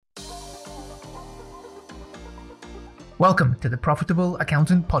Welcome to the Profitable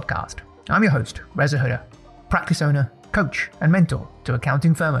Accountant Podcast. I'm your host, Reza Huda, practice owner, coach, and mentor to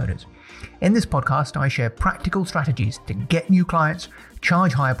accounting firm owners. In this podcast, I share practical strategies to get new clients,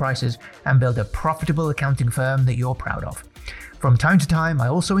 charge higher prices, and build a profitable accounting firm that you're proud of. From time to time, I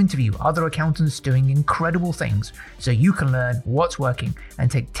also interview other accountants doing incredible things so you can learn what's working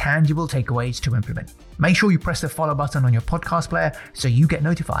and take tangible takeaways to implement. Make sure you press the follow button on your podcast player so you get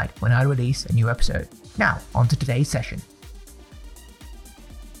notified when I release a new episode. Now, on to today's session.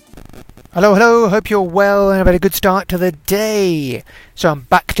 Hello, hope you're well and have had a good start to the day. So I'm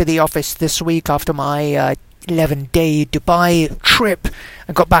back to the office this week after my 11-day Dubai trip.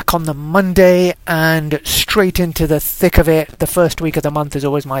 I got back on the Monday and straight into the thick of it. The first week of the month is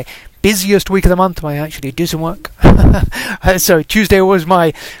always my busiest week of the month when I actually do some work. So Tuesday was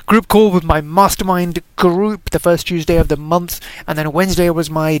my group call with my mastermind group, the first Tuesday of the month, and then Wednesday was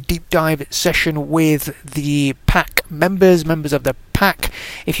my deep dive session with the pack members of the pack.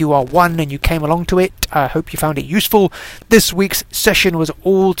 If you are one and you came along to it, I hope you found it useful. This week's session was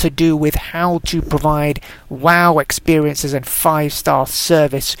all to do with how to provide wow experiences and 5-star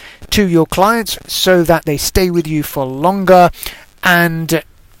service to your clients so that they stay with you for longer and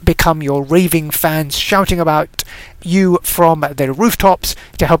become your raving fans, shouting about you from the rooftops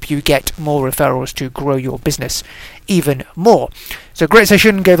to help you get more referrals to grow your business even more. So great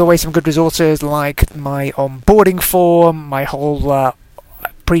session, gave away some good resources like my onboarding form, my whole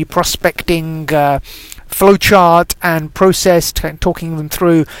pre-prospecting flowchart and process, talking them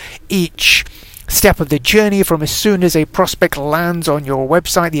through each step of the journey from as soon as a prospect lands on your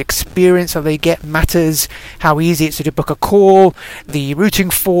website. The experience that they get matters, how easy it's to book a call, the routing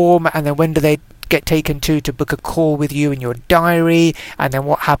form, and then when do they get taken to book a call with you in your diary, and then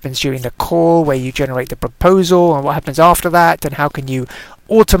what happens during the call where you generate the proposal, and what happens after that, and how can you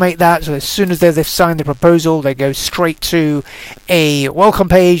automate that so as soon as they've signed the proposal they go straight to a welcome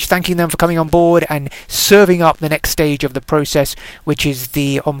page thanking them for coming on board and serving up the next stage of the process, which is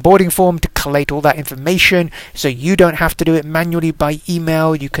the onboarding form to collate all that information so you don't have to do it manually by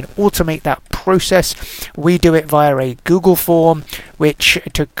email. You can automate that process. We do it via a Google form which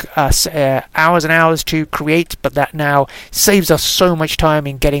took us hours and hours to create, but that now saves us so much time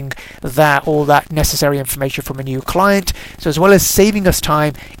in getting all that necessary information from a new client. So as well as saving us time,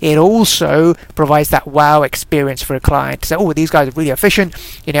 it also provides that wow experience for a client. So, these guys are really efficient,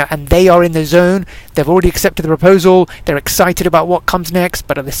 and they are in the zone. They've already accepted the proposal. They're excited about what comes next,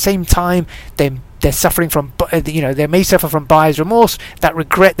 but at the same time, they're suffering from, they may suffer from buyer's remorse, that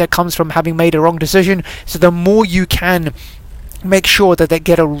regret that comes from having made a wrong decision. So the more you can make sure that they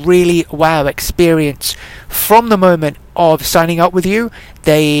get a really wow experience from the moment of signing up with you,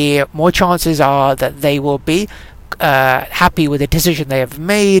 the more chances are that they will be happy with the decision they have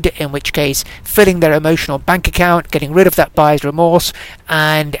made, in which case filling their emotional bank account, getting rid of that buyer's remorse,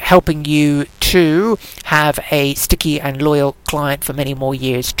 and helping you to have a sticky and loyal client for many more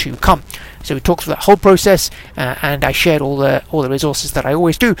years to come. So we talked through that whole process, and I shared all the resources that I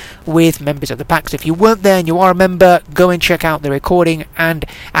always do with members of the pack. So if you weren't there and you are a member, go and check out the recording and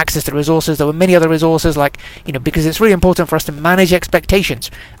access the resources. There were many other resources, like, because it's really important for us to manage expectations.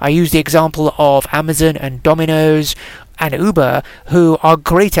 I use the example of Amazon and Domino's and Uber, who are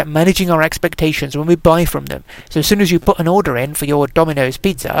great at managing our expectations when we buy from them. So as soon as you put an order in for your Domino's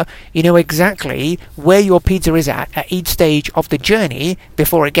pizza, you know exactly where your pizza is at each stage of the journey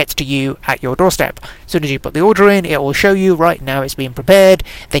before it gets to you at your doorstep. As soon as you put the order in, it will show you, right now it's being prepared,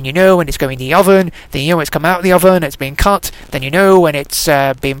 then you know when it's going in the oven, then you know when it's come out of the oven, it's being cut, then you know when it's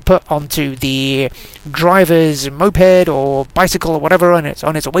being put onto the driver's moped or bicycle or whatever, and it's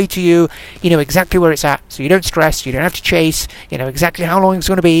on its way to you. You know exactly where it's at, so you don't stress, you don't have to chase, exactly how long it's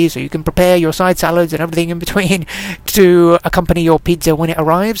going to be, so you can prepare your side salads and everything in between to accompany your pizza when it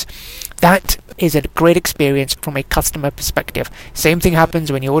arrives. That is a great experience from a customer perspective. Same thing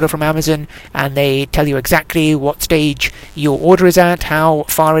happens when you order from Amazon and they tell you exactly what stage your order is at, how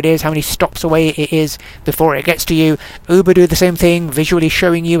far it is, how many stops away it is before it gets to you. Uber do the same thing, visually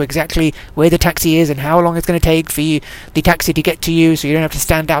showing you exactly where the taxi is and how long it's going to take for the taxi to get to you, so you don't have to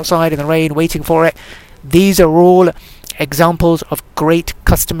stand outside in the rain waiting for it. These are all examples of great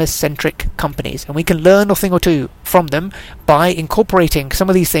customer-centric companies, and we can learn a thing or two from them by incorporating some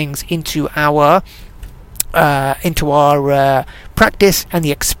of these things into our practice and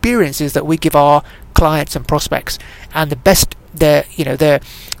the experiences that we give our clients and prospects. And the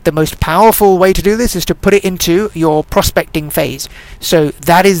most powerful way to do this is to put it into your prospecting phase. So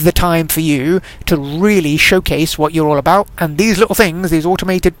that is the time for you to really showcase what you're all about. And these little things, these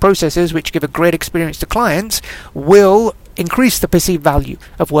automated processes which give a great experience to clients, will increase the perceived value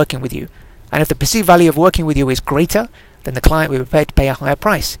of working with you. And if the perceived value of working with you is greater, then the client will be prepared to pay a higher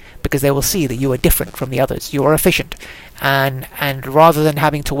price, because they will see that you are different from the others. You are efficient. And rather than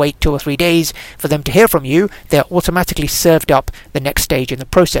having to wait 2 or 3 days for them to hear from you, they're automatically served up the next stage in the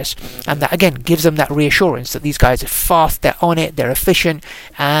process. And that, again, gives them that reassurance that these guys are fast, they're on it, they're efficient,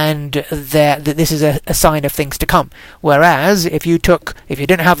 and that this is a sign of things to come. Whereas if you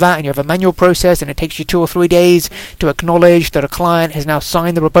didn't have that and you have a manual process and it takes you 2 or 3 days to acknowledge that a client has now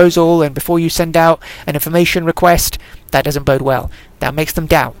signed the proposal, and before you send out an information request, that doesn't bode well. That makes them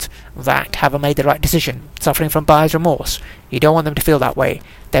doubt that have I made the right decision, suffering from buyer's remorse. You don't want them to feel that way.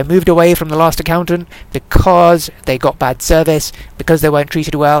 They're moved away from the last accountant because they got bad service, because they weren't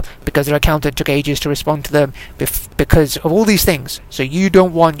treated well, because their accountant took ages to respond to them, because of all these things. So you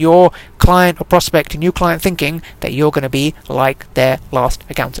don't want your client or prospect, new client, thinking that you're going to be like their last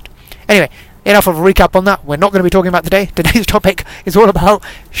accountant. Anyway, enough of a recap on that. We're not going to be talking about today. Today's topic is all about,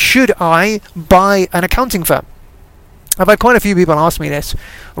 should I buy an accounting firm? I've had quite a few people ask me this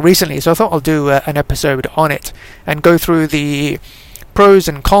recently, so I thought I'll do an episode on it and go through the pros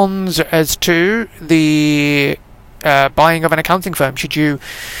and cons as to the buying of an accounting firm, should you,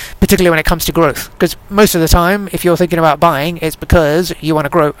 particularly when it comes to growth. Because most of the time, if you're thinking about buying, it's because you want to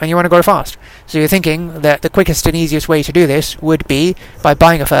grow, and you want to grow fast. So you're thinking that the quickest and easiest way to do this would be by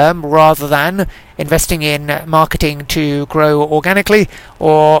buying a firm rather than investing in marketing to grow organically,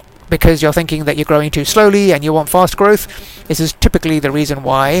 or because you're thinking that you're growing too slowly and you want fast growth. This is typically the reason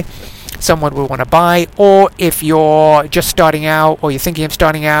why someone will want to buy. Or if you're just starting out, or you're thinking of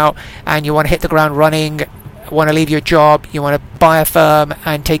starting out and you want to hit the ground running, want to leave your job, you want to buy a firm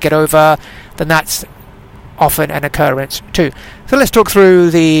and take it over, then that's often an occurrence too. So let's talk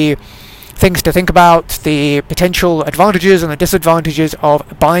through the things to think about, the potential advantages and the disadvantages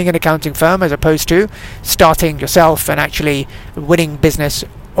of buying an accounting firm as opposed to starting yourself and actually winning business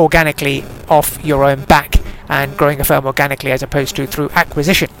organically off your own back and growing a firm organically as opposed to through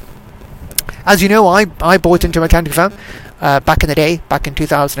acquisition. As you know, I bought into an accounting firm back in the day, back in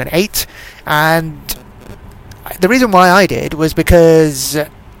 2008, and the reason why I did was because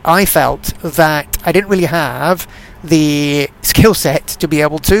I felt that I didn't really have the skill set to be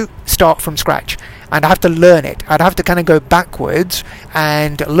able to start from scratch, and I have to learn it. I'd have to kind of go backwards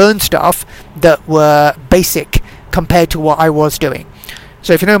and learn stuff that were basic compared to what I was doing.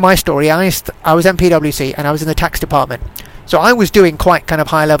 So if you know my story, I was at PwC and I was in the tax department. So I was doing quite kind of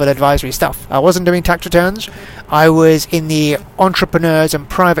high-level advisory stuff. I wasn't doing tax returns. I was in the entrepreneurs and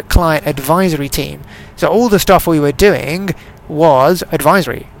private client advisory team. So all the stuff we were doing was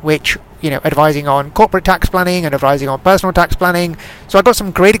advisory, which, advising on corporate tax planning and advising on personal tax planning. So I got some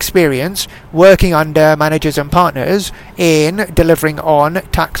great experience working under managers and partners in delivering on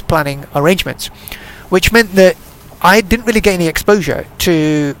tax planning arrangements, which meant that I didn't really get any exposure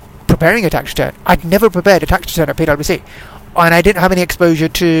to preparing a tax return. I'd never prepared a tax return at PwC, and I didn't have any exposure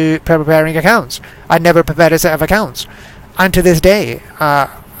to preparing accounts. I'd never prepared a set of accounts, and to this day,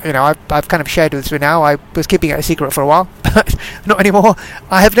 I've kind of shared this with now. I was keeping it a secret for a while, but not anymore.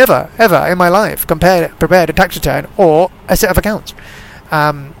 I have never, ever in my life prepared a tax return or a set of accounts.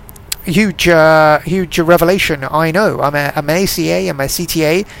 Huge revelation, I know. I'm an ACA, I'm a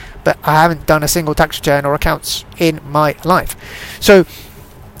CTA, but I haven't done a single tax return or accounts in my life. So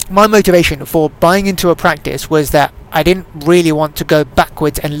my motivation for buying into a practice was that I didn't really want to go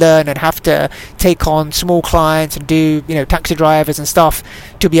backwards and learn and have to take on small clients and do, taxi drivers and stuff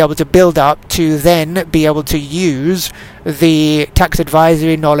to be able to build up to then be able to use the tax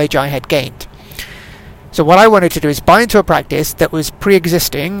advisory knowledge I had gained. So what I wanted to do is buy into a practice that was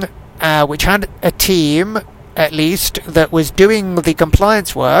pre-existing, which had a team at least that was doing the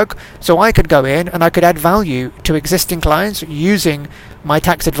compliance work, so I could go in and I could add value to existing clients using my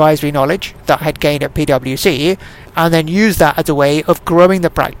tax advisory knowledge that I had gained at PwC, and then use that as a way of growing the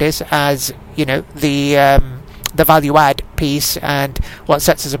practice as, the value add piece and what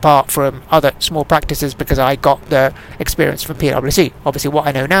sets us apart from other small practices, because I got the experience from PwC. Obviously what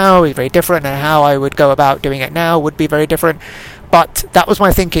I know now is very different, and how I would go about doing it now would be very different. But that was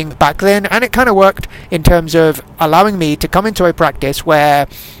my thinking back then, and it kind of worked in terms of allowing me to come into a practice where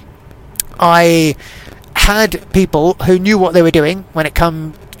I had people who knew what they were doing when it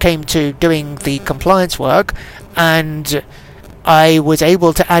came to doing the compliance work, and I was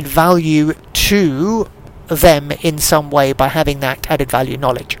able to add value to them in some way by having that added value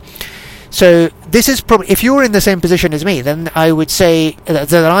knowledge. So this is probably, if you're in the same position as me, then I would say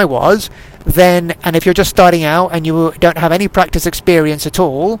that I was, then, and if you're just starting out and you don't have any practice experience at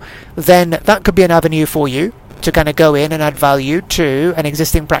all, then that could be an avenue for you to kind of go in and add value to an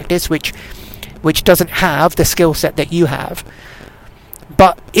existing practice which doesn't have the skill set that you have.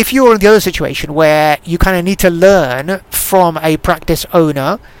 But if you're in the other situation where you kind of need to learn from a practice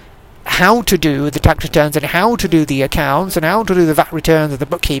owner how to do the tax returns and how to do the accounts and how to do the VAT returns and the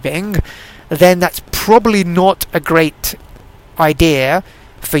bookkeeping, then that's probably not a great idea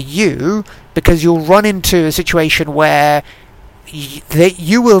for you, because you'll run into a situation where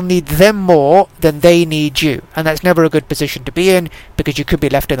you will need them more than they need you, and that's never a good position to be in, because you could be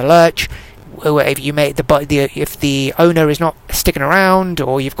left in the lurch. If if the owner is not sticking around,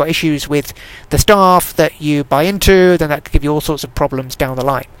 or you've got issues with the staff that you buy into, then that could give you all sorts of problems down the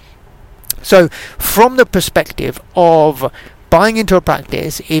line. So from the perspective of buying into a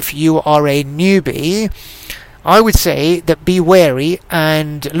practice, if you are a newbie, I would say that be wary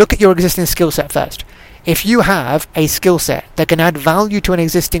and look at your existing skill set first. If you have a skill set that can add value to an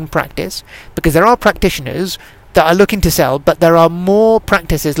existing practice, because there are practitioners that are looking to sell, but there are more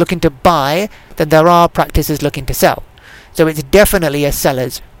practices looking to buy than there are practices looking to sell. So it's definitely a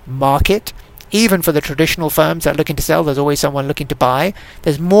seller's market. Even for the traditional firms that are looking to sell, there's always someone looking to buy.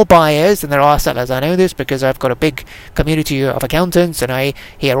 There's more buyers than there are sellers. I know this because I've got a big community of accountants, and I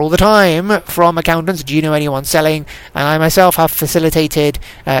hear all the time from accountants, do you know anyone selling? And I myself have facilitated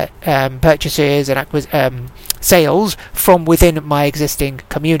purchases and sales from within my existing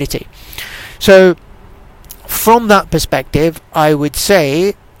community. So from that perspective, I would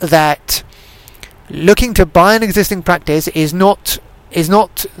say that looking to buy an existing practice is not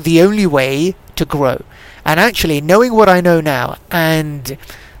the only way to grow. And actually, knowing what I know now and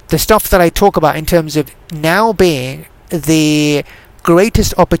the stuff that I talk about in terms of now being the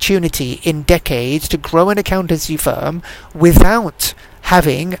greatest opportunity in decades to grow an accountancy firm without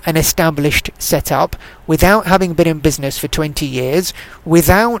having an established setup, without having been in business for 20 years,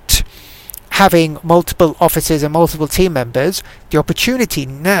 without having multiple offices and multiple team members, the opportunity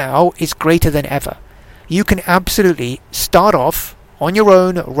now is greater than ever. You can absolutely start off on your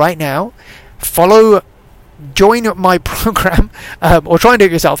own right now, join my program, or try and do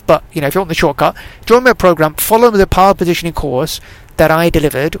it yourself, but if you want the shortcut, join my program, follow the power positioning course that I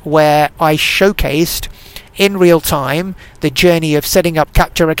delivered, where I showcased in real time the journey of setting up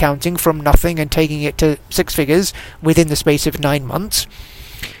capture accounting from nothing and taking it to 6 figures within the space of 9 months.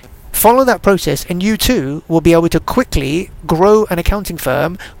 Follow that process and you too will be able to quickly grow an accounting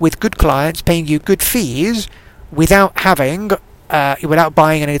firm with good clients paying you good fees without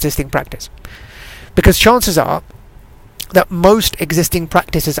buying an existing practice. Because chances are that most existing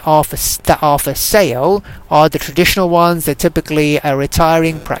practices that are for sale are the traditional ones. They're typically a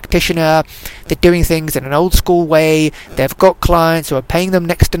retiring practitioner. They're doing things in an old school way. They've got clients who are paying them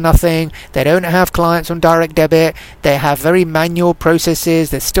next to nothing. They don't have clients on direct debit. They have very manual processes.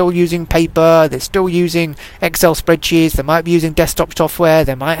 They're still using paper. They're still using Excel spreadsheets. They might be using desktop software.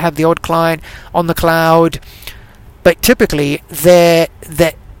 They might have the odd client on the cloud. But typically, they're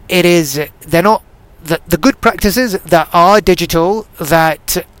not the good practices that are digital,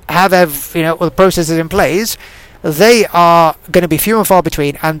 that have all the processes in place. They are going to be few and far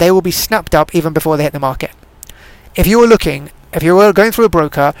between, and they will be snapped up even before they hit the market. If you were going through a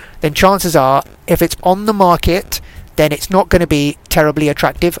broker, then chances are, if it's on the market, then it's not going to be terribly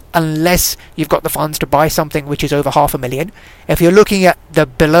attractive unless you've got the funds to buy something which is over $500,000. If you're looking at the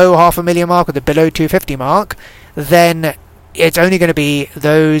below $500,000 mark or the below 250 mark, then it's only going to be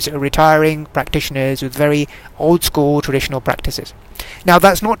those retiring practitioners with very old school traditional practices. Now,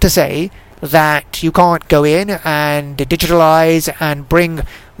 that's not to say that you can't go in and digitalize and bring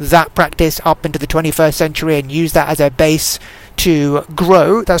that practice up into the 21st century and use that as a base to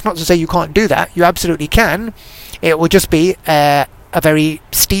grow. That's not to say you can't do that. You absolutely can. It will just be a very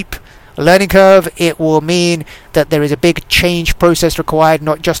steep learning curve. It will mean that there is a big change process required,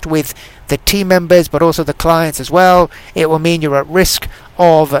 not just with the team members but also the clients as well. It will mean you're at risk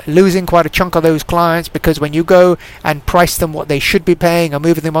of losing quite a chunk of those clients, because when you go and price them what they should be paying and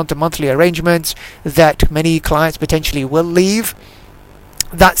moving them onto monthly arrangements, that many clients potentially will leave.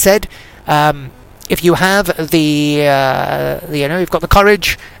 That said, if you have you've got the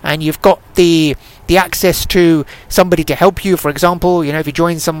courage and you've got the access to somebody to help you. For example, if you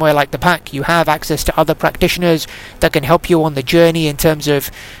join somewhere like the Pack, you have access to other practitioners that can help you on the journey in terms of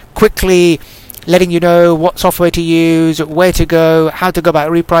quickly letting you know what software to use, where to go, how to go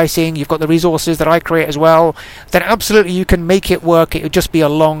about repricing. You've got the resources that I create as well. Then absolutely you can make it work. It would just be a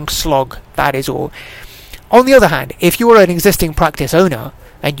long slog. That is all. On the other hand, if you are an existing practice owner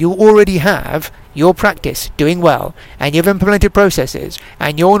and you already have your practice doing well and you've implemented processes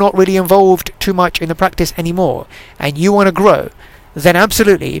and you're not really involved too much in the practice anymore and you want to grow, then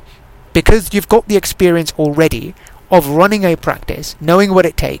absolutely, because you've got the experience already of running a practice, knowing what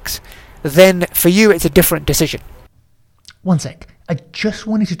it takes, then for you it's a different decision. One sec. I just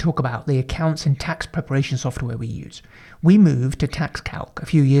wanted to talk about the accounts and tax preparation software we use. We moved to TaxCalc a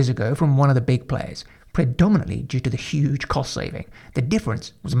few years ago from one of the big players, predominantly due to the huge cost saving. The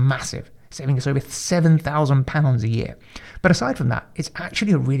difference was massive, saving us over £7,000 a year. But aside from that, it's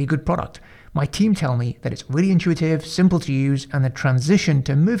actually a really good product. My team tell me that it's really intuitive, simple to use, and the transition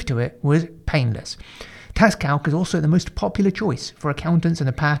to move to it was painless. TaxCalc is also the most popular choice for accountants in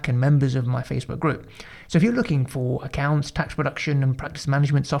the pack and members of my Facebook group. So if you're looking for accounts, tax production, and practice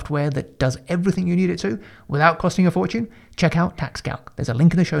management software that does everything you need it to without costing a fortune, check out TaxCalc. There's a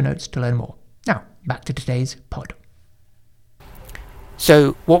link in the show notes to learn more. Now, back to today's pod.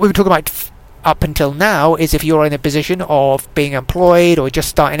 So what we were talking about up until now is if you're in a position of being employed or just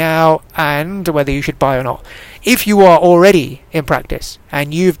starting out and whether you should buy or not. If you are already in practice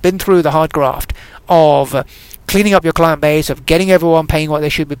and you've been through the hard graft of cleaning up your client base, of getting everyone paying what they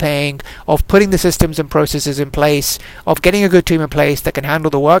should be paying, of putting the systems and processes in place, of getting a good team in place that can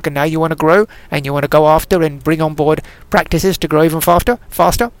handle the work, and now you want to grow and you want to go after and bring on board practices to grow even faster,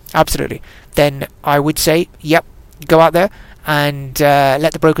 absolutely, then I would say, yep, go out there and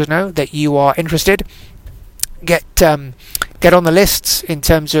let the brokers know that you are interested. Get on the lists in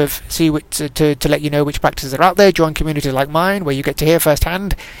terms of to let you know which practices are out there. Join communities like mine where you get to hear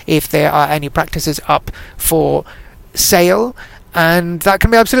firsthand if there are any practices up for sale, and that can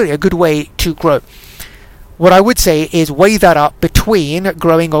be absolutely a good way to grow. What I would say is weigh that up between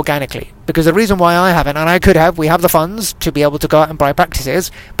growing organically, because the reason why I haven't, and I could have, we have the funds to be able to go out and buy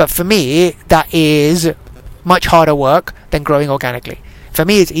practices, but for me that is much harder work than growing organically. For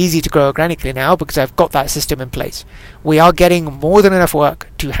me, it's easy to grow organically now because I've got that system in place. We are getting more than enough work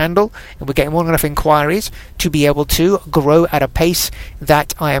to handle, and we're getting more than enough inquiries to be able to grow at a pace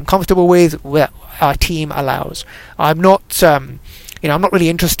that I am comfortable with, what our team allows. I'm not I'm not really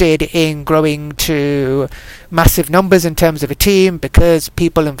interested in growing to massive numbers in terms of a team, because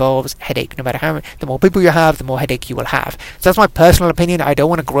people involves headache. No matter how many, the more people you have, the more headache you will have. So that's my personal opinion. I don't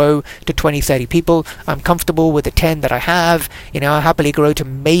want to grow to 20, 30 people. I'm comfortable with the 10 that I have. I happily grow to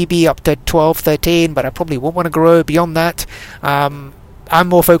maybe up to 12, 13, but I probably won't want to grow beyond that. I'm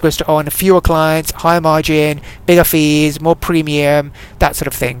more focused on fewer clients, higher margin, bigger fees, more premium, that sort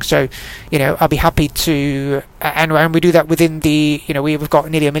of thing. So, I'll be happy to, and we do that within the, we've got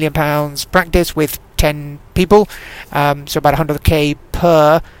nearly £1 million practice with 10 people, so about 100k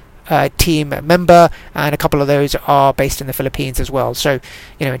per team member, and a couple of those are based in the Philippines as well. So,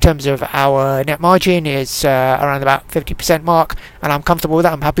 in terms of our net margin is around about 50% mark, and I'm comfortable with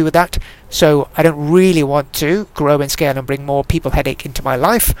that. I'm happy with that. So I don't really want to grow and scale and bring more people headache into my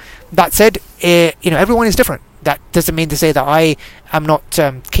life. That said, everyone is different. That doesn't mean to say that I am not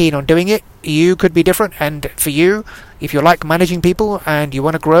keen on doing it. You could be different, and for you, if you like managing people and you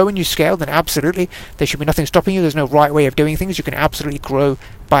want to grow and you scale, then absolutely, there should be nothing stopping you. There's no right way of doing things. You can absolutely grow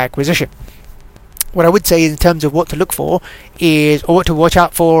by acquisition. What I would say in terms of what to look for is, or what to watch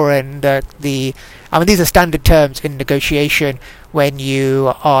out for, and these are standard terms in negotiation when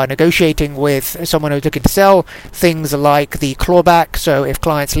you are negotiating with someone who's looking to sell. Things like the clawback. So if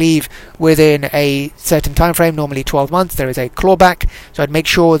clients leave within a certain time frame, normally 12 months, there is a clawback. So I'd make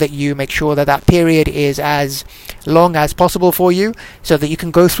sure that that period is as long as possible for you, so that you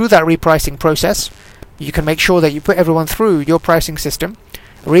can go through that repricing process. You can make sure that you put everyone through your pricing system,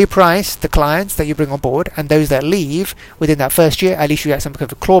 reprice the clients that you bring on board, and those that leave within that first year, at least you get some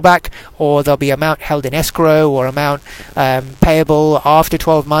kind of clawback, or there'll be amount held in escrow or amount payable after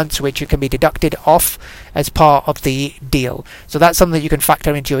 12 months, which can be deducted off as part of the deal. So that's something that you can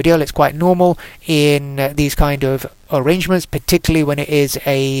factor into your deal. It's quite normal in these kind of arrangements, particularly when it is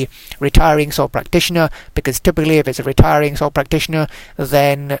a retiring sole practitioner, because typically if it's a retiring sole practitioner,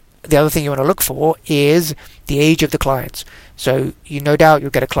 then the other thing you want to look for is the age of the clients. So no doubt you'll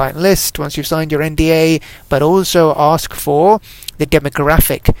get a client list once you've signed your NDA, but also ask for the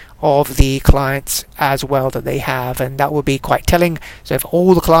demographic of the clients as well that they have, and that will be quite telling. So if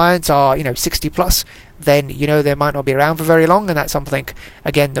all the clients are 60 plus, then they might not be around for very long, and that's something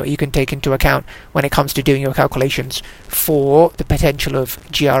again that you can take into account when it comes to doing your calculations for the potential of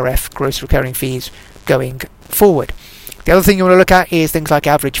GRF, gross recurring fees, going forward. The other thing you want to look at is things like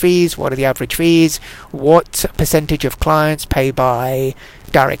average fees. What are the average fees? What percentage of clients pay by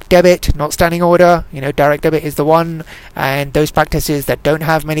direct debit, not standing order? Direct debit is the one, and those practices that don't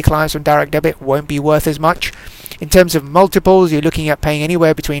have many clients on direct debit won't be worth as much. In terms of multiples, you're looking at paying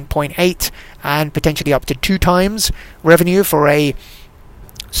anywhere between 0.8 and potentially up to 2 times revenue for a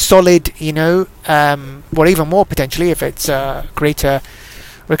solid, or even more potentially if it's greater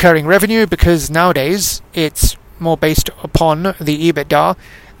recurring revenue, because nowadays it's more based upon the EBITDA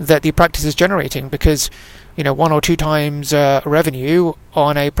that the practice is generating, because 1 or 2 times revenue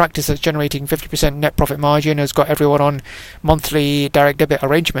on a practice that's generating 50% net profit margin, has got everyone on monthly direct debit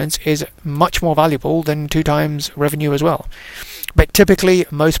arrangements, is much more valuable than 2 times revenue as well. But typically,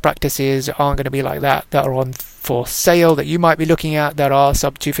 most practices aren't going to be like that are on for sale, that you might be looking at, that are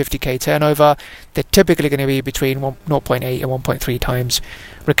sub 250k turnover. They're typically going to be between 0.8 and 1.3 times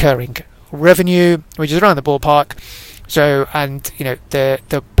recurring revenue, which is around the ballpark. So, and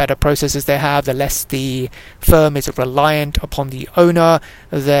the better processes they have, the less the firm is reliant upon the owner,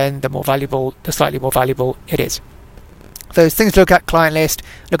 then the slightly more valuable it is. Those things to look at: client list,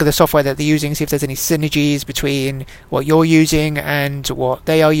 look at the software that they're using, see if there's any synergies between what you're using and what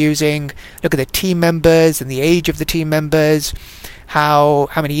they are using. Look at the team members and the age of the team members, how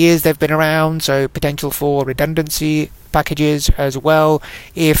many years they've been around, so potential for redundancy packages as well.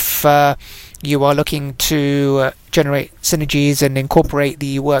 If you are looking to generate synergies and incorporate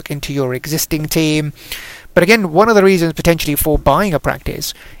the work into your existing team. But again, one of the reasons potentially for buying a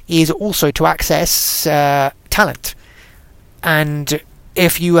practice is also to access talent. And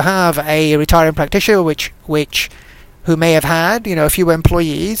if you have a retiring practitioner who may have had a few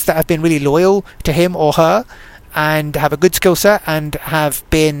employees that have been really loyal to him or her and have a good skill set and have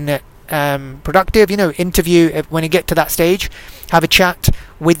been productive, interview when you get to that stage, have a chat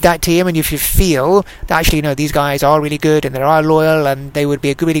with that team, and if you feel that actually these guys are really good and they are loyal and they would be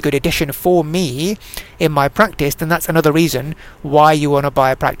a really good addition for me in my practice, then that's another reason why you want to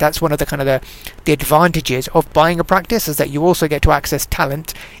buy a practice. That's one of the advantages of buying a practice, is that you also get to access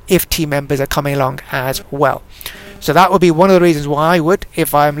talent if team members are coming along as well. So that would be one of the reasons why I would,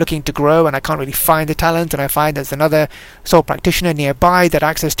 if I'm looking to grow and I can't really find the talent, and I find there's another sole practitioner nearby that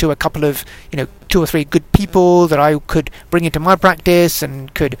access to a couple of 2 or 3 good people that I could bring into my practice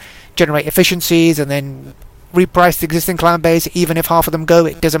and could generate efficiencies and then reprice the existing client base. Even if half of them go,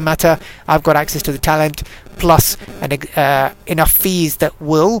 it doesn't matter. I've got access to the talent plus enough fees that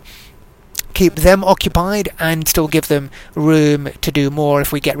will keep them occupied and still give them room to do more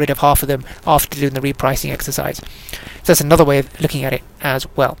if we get rid of half of them after doing the repricing exercise. So that's another way of looking at it as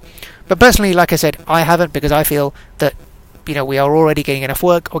well. But personally, like I said, I haven't, because I feel that we are already getting enough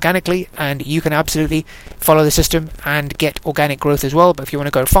work organically, and you can absolutely follow the system and get organic growth as well. But if you want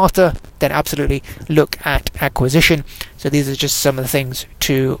to go faster, then absolutely look at acquisition. So these are just some of the things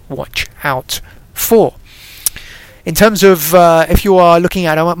to watch out for. In terms of if you are looking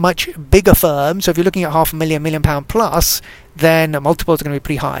at a much bigger firm, so if you're looking at £500,000, £1 million plus, then multiples are going to be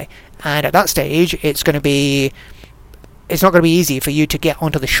pretty high. And at that stage, it's not going to be easy for you to get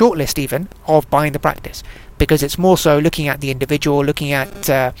onto the shortlist even of buying the practice, because it's more so looking at the individual, looking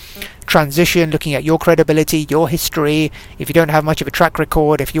at transition, looking at your credibility, your history. If you don't have much of a track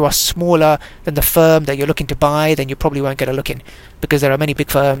record, if you are smaller than the firm that you're looking to buy, then you probably won't get a look in, because there are many big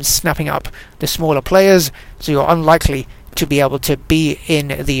firms snapping up the smaller players, so you're unlikely to be able to be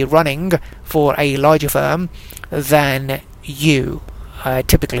in the running for a larger firm than you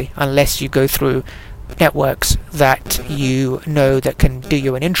typically, unless you go through networks that that can do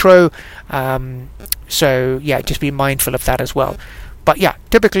you an intro. So yeah, just be mindful of that as well. But yeah,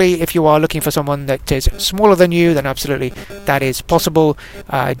 typically if you are looking for someone that is smaller than you, then absolutely that is possible.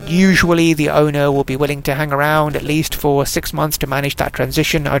 Usually the owner will be willing to hang around at least for 6 months to manage that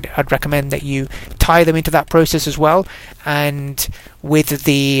transition. I'd recommend that you tie them into that process as well, and with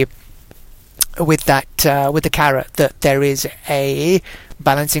the carrot that there is a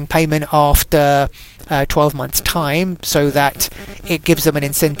balancing payment after 12 months time, so that it gives them an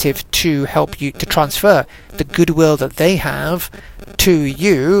incentive to help you to transfer the goodwill that they have to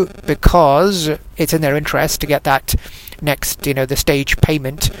you, because it's in their interest to get that next the stage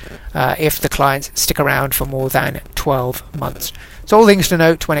payment if the clients stick around for more than 12 months. So all things to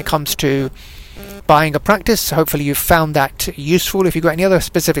note when it comes to buying a practice. Hopefully you've found that useful. If you've got any other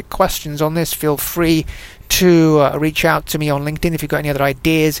specific questions on this, feel free to reach out to me on LinkedIn. If you've got any other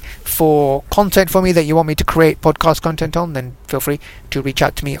ideas for content for me that you want me to create podcast content on, then feel free to reach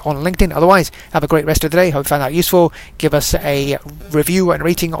out to me on LinkedIn. Otherwise, have a great rest of the day. Hope you found that useful. Give us a review and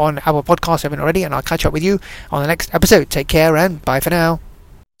rating on Apple Podcasts if you haven't already, and I'll catch up with you on the next episode. Take care and bye for now.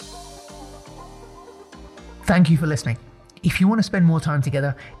 Thank you for listening. If you want to spend more time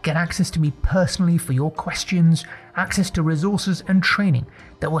together, get access to me personally for your questions, access to resources and training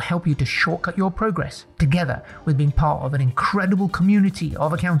that will help you to shortcut your progress, together with being part of an incredible community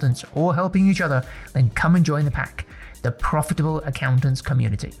of accountants all helping each other, then come and join the pack, the Profitable Accountants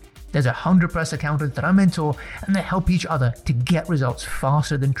Community. There's 100+ accountants that I mentor, and they help each other to get results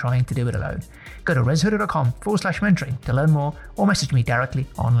faster than trying to do it alone. Go to reshuda.com/mentoring to learn more, or message me directly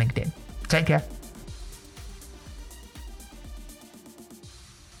on LinkedIn. Take care.